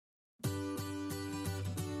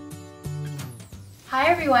Hi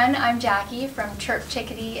everyone, I'm Jackie from Chirp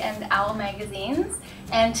Chickadee and Owl magazines,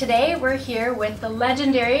 and today we're here with the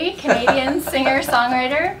legendary Canadian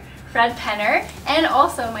singer-songwriter Fred Penner and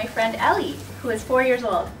also my friend Ellie, who is 4 years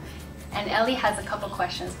old. And Ellie has a couple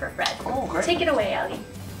questions for Fred. Oh, great. Take it away, Ellie.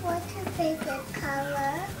 What's your favorite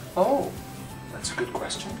color? Oh, that's a good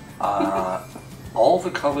question. All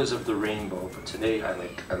the colors of the rainbow, but today I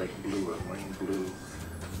like blue. I'm wearing blue.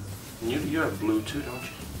 And you have blue too, don't you?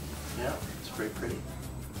 Yeah, it's very pretty.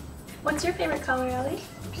 What's your favorite color, Ellie?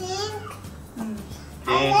 Pink. Mm.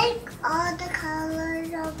 I like all the colors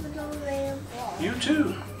of the rainbow. You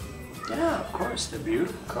too. Yeah, of course, they're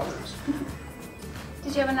beautiful colors.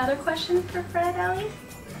 Did you have another question for Fred, Ellie?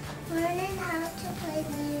 Learning how to play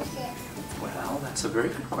music. Well, that's a very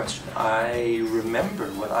good question. I remember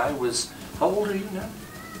when I was, how old are you now?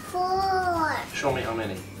 4. Show me how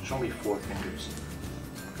many. Show me 4 fingers.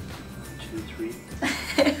 2,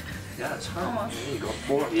 3. Yeah, it's hard. Almost. There you go.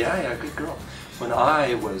 4. Yeah, good girl. When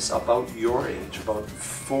I was about your age, about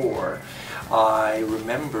 4, I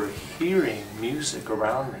remember hearing music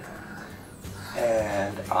around me.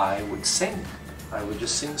 And I would sing. I would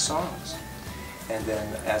just sing songs. And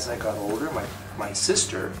then as I got older, my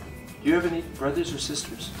sister, do you have any brothers or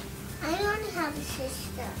sisters? I don't have a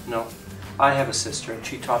sister. No. I have a sister and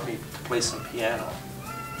she taught me to play some piano.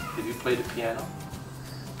 Have you played a piano?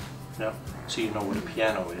 No? So you know what a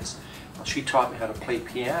piano is. Well, she taught me how to play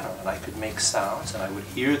piano and I could make sounds and I would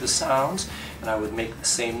hear the sounds and I would make the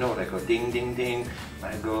same note. I go ding ding ding,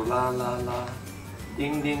 I go la la la,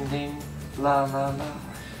 ding ding ding, la la la.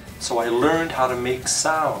 So I learned how to make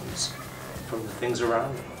sounds from the things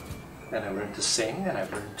around me. And I learned to sing and I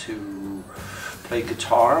learned to play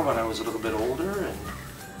guitar when I was a little bit older, and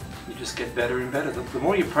you just get better and better. The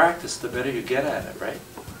more you practice, the better you get at it, right?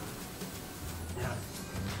 Yeah.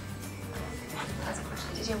 That's a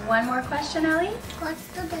question. Did you have one more question, Ellie? What's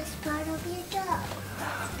the best part of your job?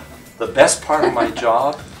 The best part of my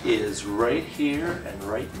job is right here and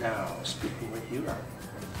right now, speaking with you.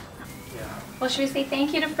 Yeah. Well, should we say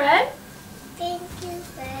thank you to Fred? Thank you,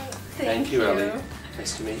 Fred. Thank you, Ellie.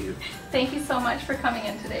 Nice to meet you. Thank you so much for coming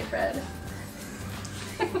in today, Fred.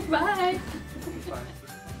 Bye. Bye.